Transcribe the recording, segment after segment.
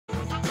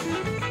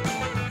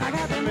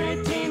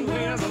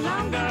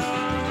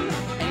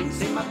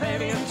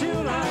ready to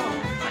tune on.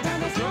 I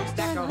got a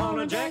smokestack, a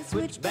Horner Jack,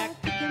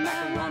 switchback, picking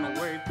my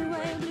runaway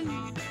freeway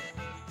blues.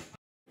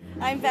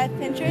 I'm Beth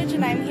Pintridge,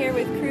 and I'm here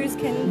with Cruz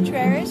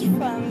Contreras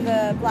from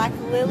the Black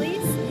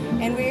Lillies,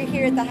 and we're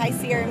here at the High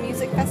Sierra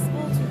Music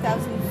Festival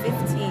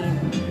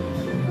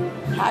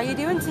 2015. How are you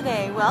doing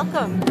today?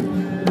 Welcome.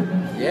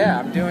 Yeah,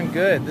 I'm doing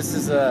good. This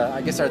is,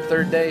 I guess, our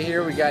third day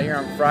here. We got here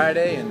on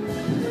Friday and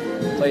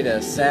played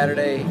a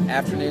Saturday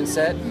afternoon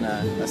set and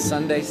a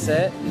Sunday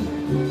set.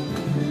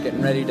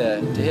 Getting ready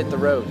to hit the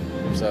road.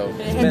 So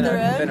it's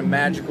been a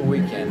magical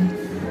weekend.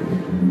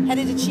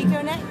 Headed to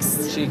Chico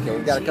next? Chico.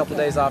 We've got a couple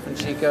days off in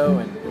Chico,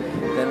 and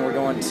then we're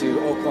going to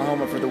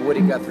Oklahoma for the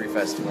Woody Guthrie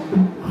Festival.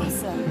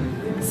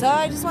 Awesome. So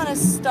I just want to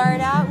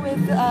start out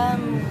with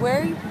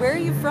where are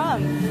you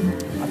from?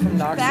 I'm from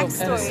Knoxville,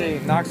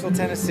 Tennessee. Knoxville,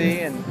 Tennessee,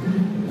 and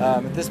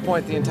at this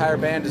point the entire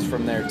band is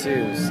from there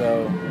too.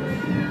 So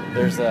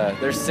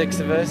there's 6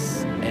 of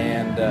us,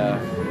 and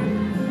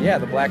yeah,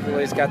 the Black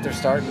Lillies got their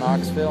start in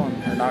Knoxville,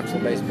 and they're a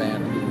Knoxville-based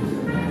band.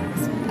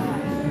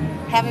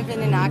 Haven't been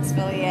to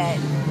Knoxville yet.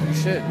 You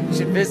should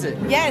visit.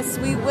 Yes,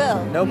 we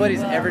will.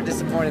 Nobody's ever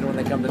disappointed when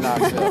they come to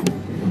Knoxville.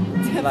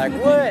 Like,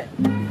 what?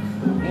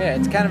 Yeah,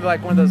 it's kind of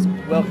like one of those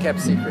well-kept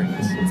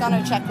secrets. It's on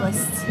our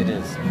checklist. It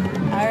is.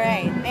 All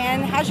right.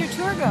 And how's your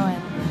tour going?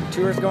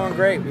 Tour's going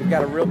great. We've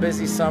got a real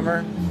busy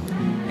summer.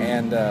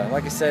 And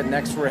like I said,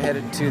 next we're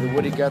headed to the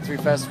Woody Guthrie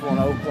Festival in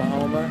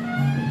Oklahoma.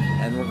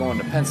 And we're going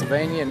to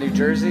Pennsylvania and New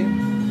Jersey.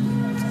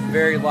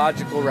 Very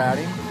logical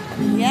routing.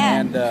 Yeah.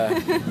 And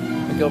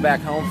we go back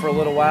home for a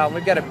little while.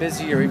 We've got a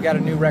busy year. We've got a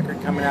new record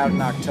coming out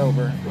in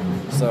October.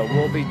 So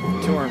we'll be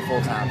touring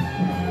full time.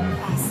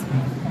 Awesome.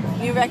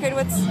 New record,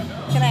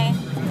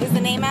 is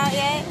the name out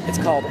yet? It's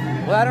called,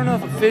 well, I don't know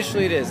if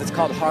officially it is. It's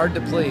called Hard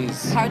to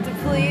Please. Hard to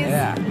Please?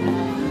 Yeah.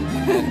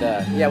 And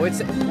yeah,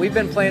 we've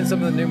been playing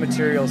some of the new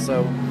material,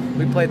 so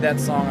we played that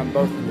song on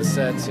both of the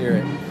sets here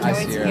at High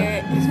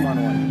Sierra. It's a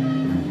fun one.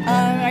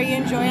 Are you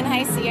enjoying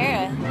High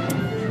Sierra?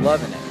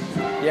 Loving it.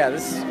 Yeah,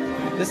 this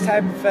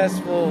type of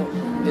festival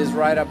is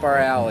right up our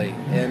alley,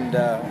 and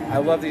I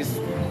love these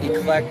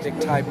eclectic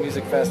type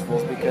music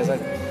festivals because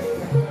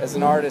as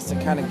an artist,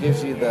 it kind of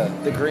gives you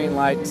the green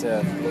light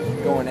to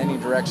go in any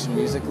direction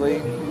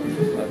musically.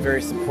 A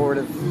very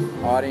supportive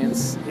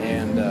audience,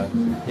 and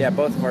yeah,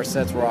 both of our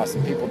sets were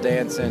awesome. People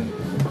dancing,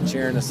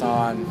 cheering us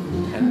on,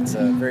 and it's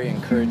a very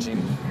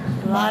encouraging.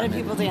 A lot of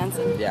people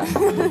dancing. Yeah,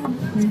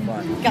 it's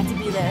fun. Got to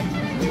be there.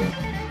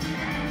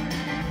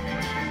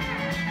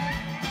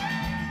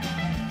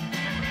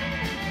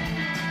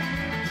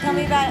 Tell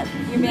me about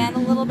your band a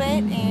little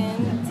bit,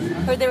 and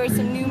heard there were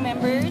some new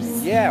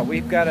members. Yeah,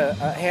 we've got a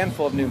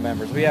handful of new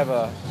members. We have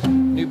a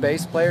new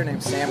bass player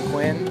named Sam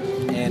Quinn,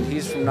 and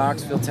he's from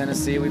Knoxville,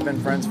 Tennessee. We've been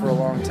friends for a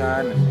long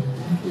time.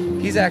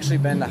 And he's actually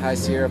been to High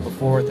Sierra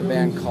before with a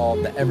band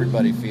called the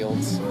Everybody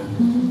Fields.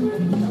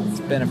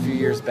 It's been a few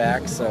years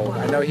back, so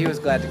I know he was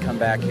glad to come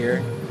back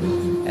here.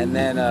 And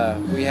then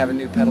we have a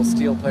new pedal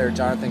steel player,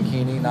 Jonathan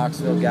Keeney,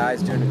 Knoxville guy.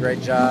 He's doing a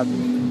great job.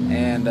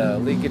 And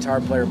lead guitar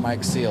player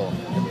Mike Seal,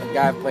 a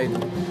guy I've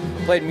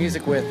played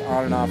music with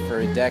on and off for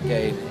a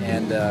decade.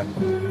 And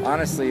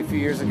honestly, a few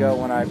years ago,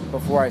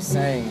 before I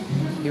sang,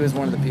 he was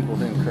one of the people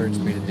who encouraged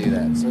me to do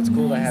that. So it's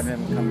cool to have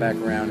him come back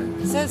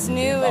around. So it's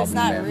new, it's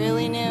not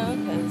really new,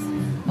 because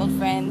old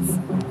friends.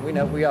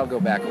 We all go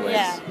back a ways.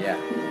 Yeah.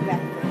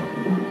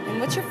 And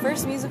what's your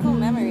first musical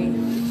memory?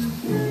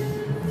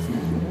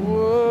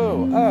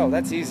 Whoa! Oh,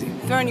 that's easy.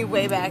 Throwing you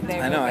way back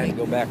there. I know, I had to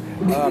go back.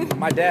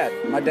 My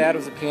dad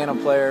was a piano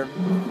player,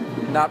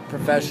 not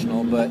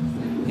professional, but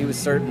he was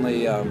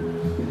certainly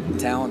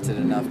talented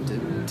enough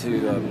to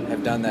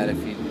have done that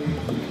if he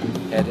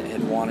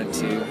had wanted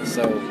to.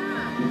 So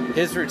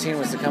his routine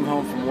was to come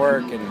home from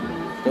work and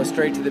go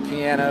straight to the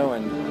piano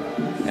and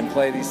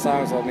play these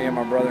songs while me and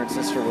my brother and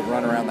sister would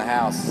run around the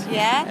house.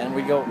 Yeah? And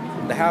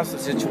the house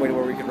was situated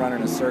where we could run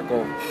in a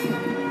circle.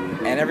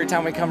 And every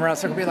time we come around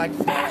the circle, we'd be like,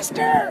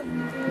 faster!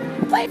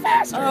 Play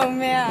faster! Oh,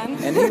 man.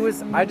 And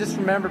I just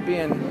remember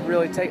being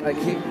really he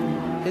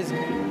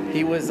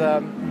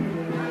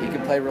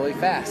could play really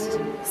fast.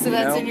 So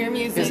that's in your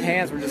music. His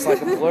hands were just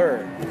like a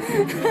blur.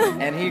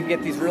 And he'd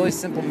get these really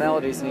simple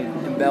melodies and he'd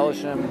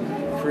embellish them,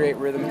 create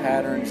rhythm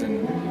patterns,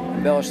 and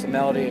embellish the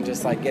melody and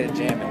just like get it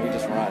jammed, and we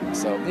just run.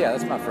 So yeah,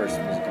 that's my first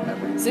musical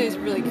memory. So he's a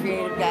really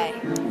creative guy.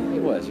 He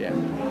was, yeah.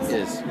 He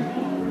is.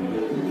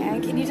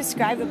 And can you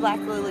describe the Black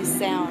Lillies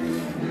sound?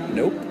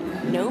 Nope.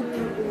 Nope.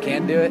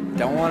 Can't do it.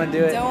 Don't want to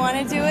do it. Don't want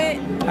to do it?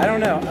 I don't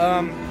know.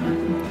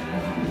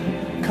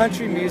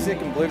 Country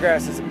music and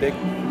bluegrass is a big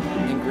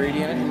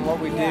ingredient in what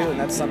we do, and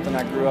that's something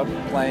I grew up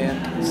playing.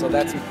 So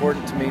that's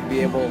important to me to be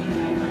able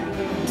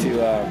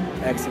to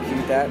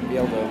execute that and be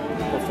able to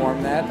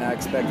perform that, and I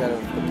expect that of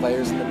the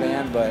players in the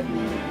band. But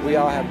we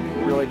all have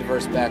really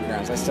diverse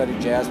backgrounds. I studied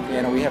jazz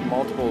piano. We have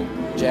multiple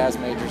jazz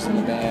majors in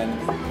the band.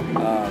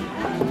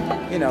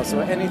 So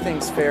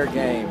anything's fair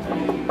game.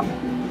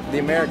 The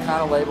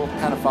Americana label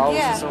kind of follows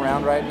us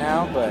around right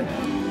now, but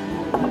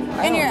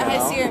And you're at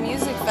High Sierra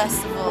Music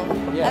Festival.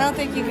 Yeah. I don't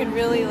think you could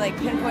really like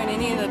pinpoint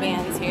any of the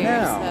bands here.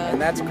 No, So.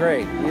 and that's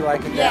great. We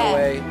like it that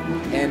way.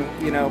 And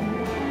you know,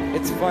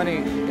 it's funny,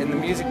 in the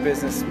music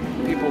business,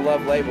 people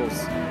love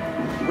labels.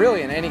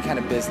 Really in any kind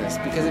of business,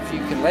 because if you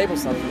can label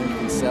something, you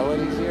can sell it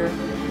easier.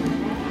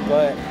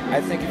 But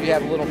I think if you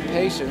have a little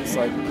patience,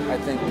 like I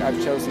think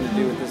I've chosen to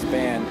do with this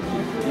band,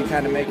 you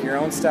kind of make your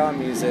own style of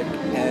music,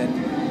 and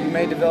you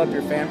may develop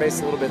your fan base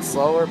a little bit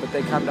slower, but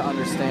they come to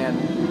understand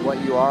what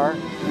you are,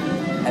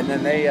 and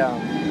then they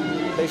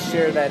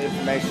share that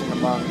information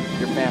among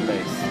your fan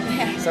base.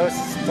 Yeah. So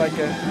it's like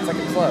a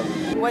club.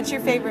 What's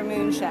your favorite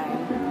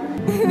moonshine?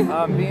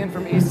 Being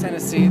from East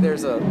Tennessee,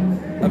 there's a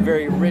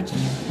very rich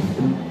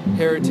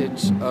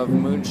heritage of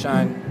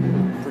moonshine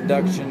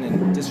production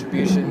and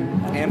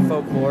distribution and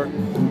folklore.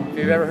 If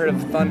you've ever heard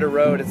of Thunder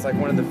Road, it's like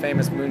one of the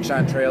famous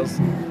moonshine trails,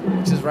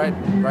 which is right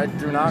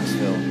through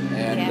Knoxville.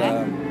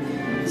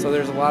 And so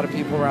there's a lot of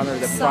people around there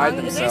that pride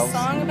themselves. Is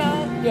there a song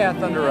about? Yeah,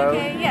 Thunder Road.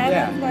 Okay,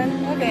 yeah.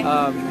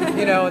 Okay.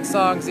 You know, and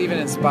songs even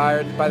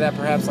inspired by that,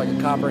 perhaps like a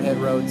Copperhead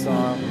Road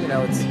song. You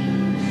know,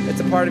 it's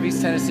a part of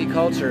East Tennessee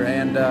culture,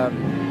 and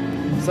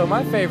so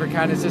my favorite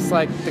kind is just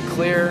like the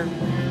clear,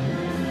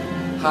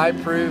 high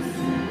proof.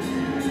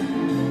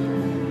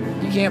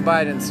 You can't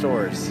buy it in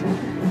stores,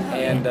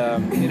 and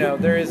you know,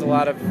 there is a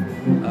lot of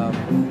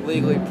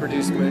legally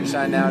produced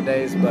moonshine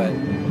nowadays, but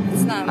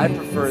it's not. I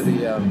prefer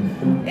the.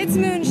 It's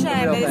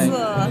moonshine, but it's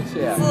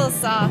a little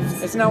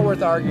soft. It's not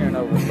worth arguing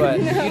over, but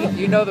No.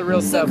 you know the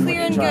real stuff. So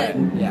clear when you and try good.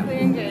 It. Yeah. Clear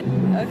and good.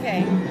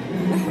 Okay.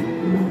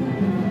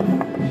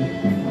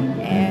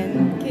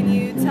 And can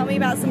you tell me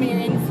about some of your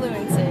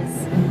influences?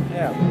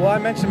 Yeah. Well, I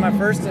mentioned my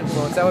first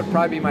influence. That would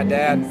probably be my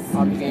dad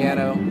on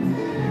piano,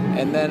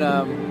 and then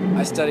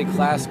I studied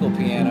classical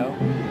piano.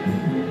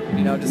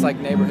 You know, just like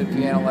neighborhood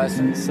piano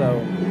lessons.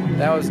 So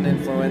that was an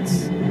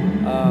influence.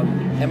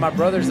 And my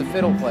brother's a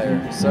fiddle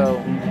player, so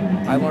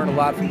I learned a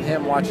lot from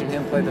him, watching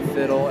him play the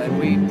fiddle, and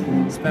we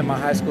spent my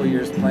high school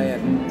years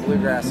playing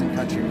bluegrass and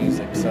country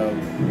music. So,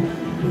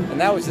 and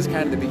that was just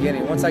kind of the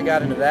beginning. Once I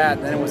got into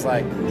that, then it was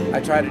like I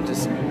tried to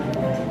just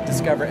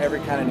discover every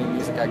kind of new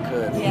music I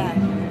could. Yeah.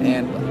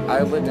 And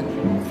I lived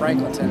in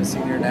Franklin, Tennessee,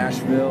 near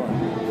Nashville,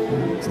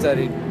 and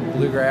studied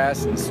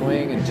bluegrass and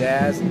swing and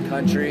jazz and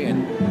country,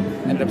 and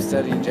ended up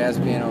studying jazz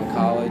piano in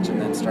college,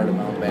 and then started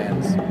my own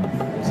bands.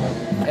 So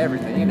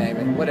everything, you name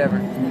it, whatever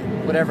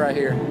I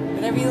hear.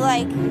 Whatever you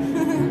like.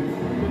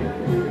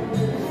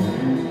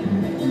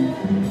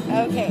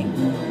 Okay.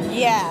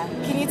 Yeah.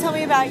 Can you tell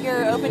me about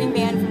your opening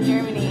band from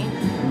Germany?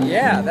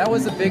 Yeah, that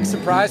was a big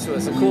surprise to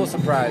us, a cool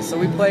surprise. So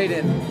we played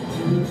in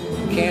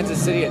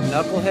Kansas City at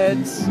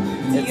Knuckleheads.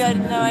 So you had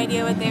no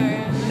idea what they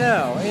were?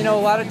 No, you know,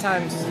 a lot of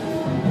times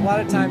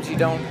you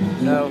don't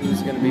know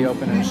who's going to be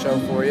opening a show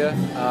for you.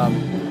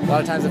 A lot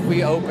of times if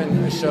we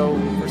open a show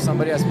for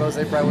somebody, I suppose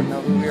they probably wouldn't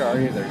know who we are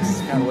either. It's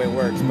kind of the way it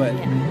works. But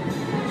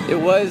it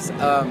was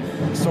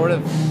sort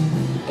of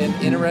an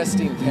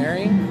interesting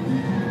pairing.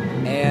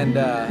 And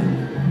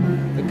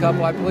the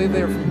couple, I believe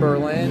they were from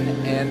Berlin,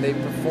 and they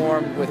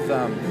performed with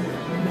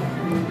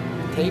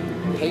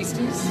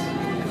Pasties?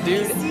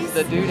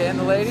 The dude and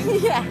the lady?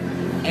 Yeah.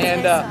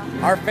 And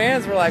our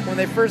fans were like, when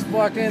they first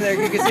walked in there,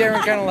 you could see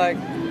everyone kind of like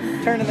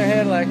turning their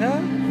head like,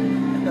 huh?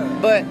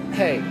 But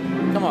hey,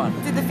 come on.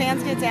 Did the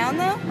fans get down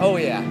though? Oh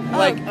yeah,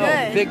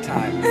 good. Big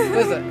time.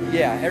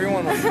 Yeah,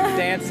 everyone was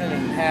dancing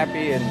and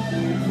happy, and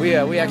we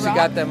actually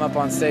got them up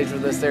on stage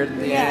with us there at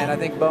the end. I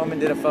think Bowman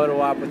did a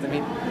photo op with them.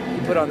 He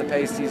put on the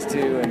pasties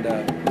too, and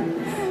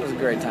it was a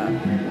great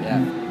time.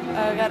 Yeah.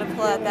 Oh, I gotta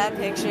pull out that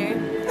picture.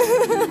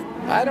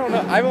 I don't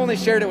know. I've only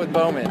shared it with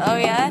Bowman. Oh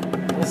yeah?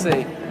 We'll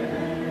see.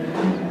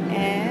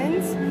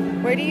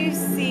 And where do you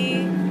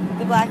see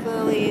the Black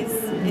Lillies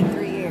in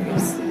 3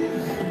 years?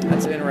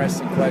 That's an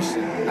interesting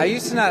question. I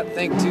used to not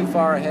think too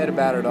far ahead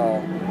about it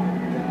all,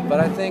 but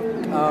I think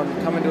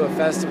coming to a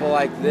festival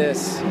like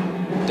this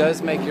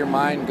does make your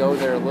mind go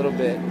there a little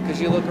bit, because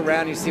you look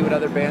around, you see what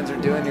other bands are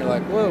doing, you're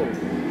like, whoa,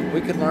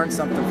 we could learn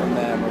something from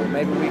them, or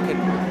maybe we could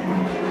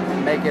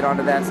make it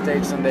onto that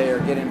stage someday or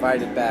get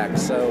invited back.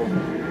 So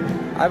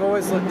I've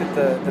always looked at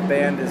the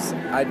band as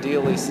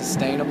ideally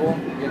sustainable,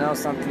 you know,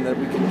 something that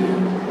we can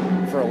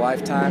do for a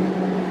lifetime.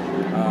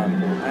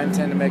 I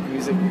intend to make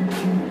music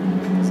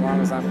as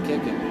long as I'm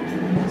kicking.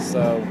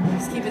 So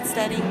just keep it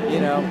steady. You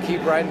know,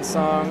 keep writing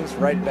songs,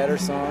 write better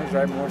songs,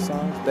 write more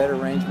songs, better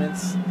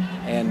arrangements.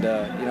 And,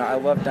 you know, I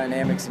love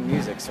dynamics in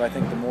music, so I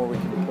think the more we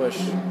can push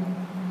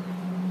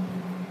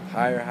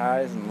higher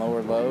highs and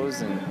lower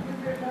lows and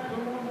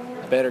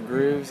better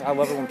grooves. I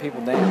love it when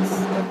people dance.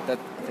 I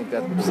think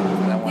that's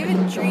something that I want to do. Do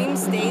you have a dream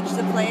stage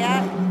to play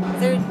at?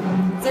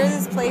 Is there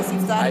this place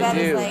you've thought about? I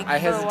do. As, like, I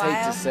hesitate for a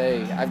while? to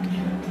say.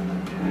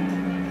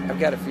 I've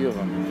got a few of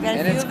them.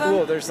 And it's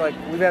cool. There's like,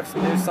 we have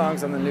some new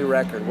songs on the new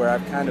record where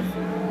I've kind of,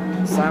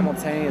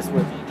 simultaneous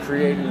with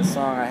creating the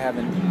song, I have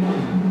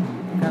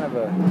kind of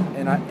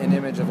an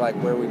image of like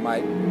where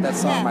that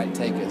song might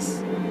take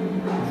us.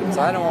 So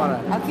I don't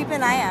want to. I'll keep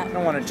an eye I out.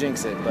 don't want to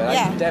jinx it, but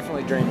Yeah. I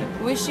definitely dream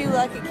it. Wish you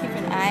luck and keep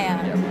an eye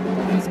out. Yep.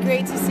 It was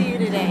great to see you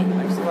today.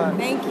 Thanks a lot.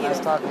 Thank you. Nice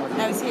talking with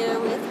you. I was here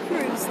with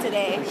Cruz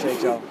today.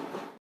 Appreciate y'all.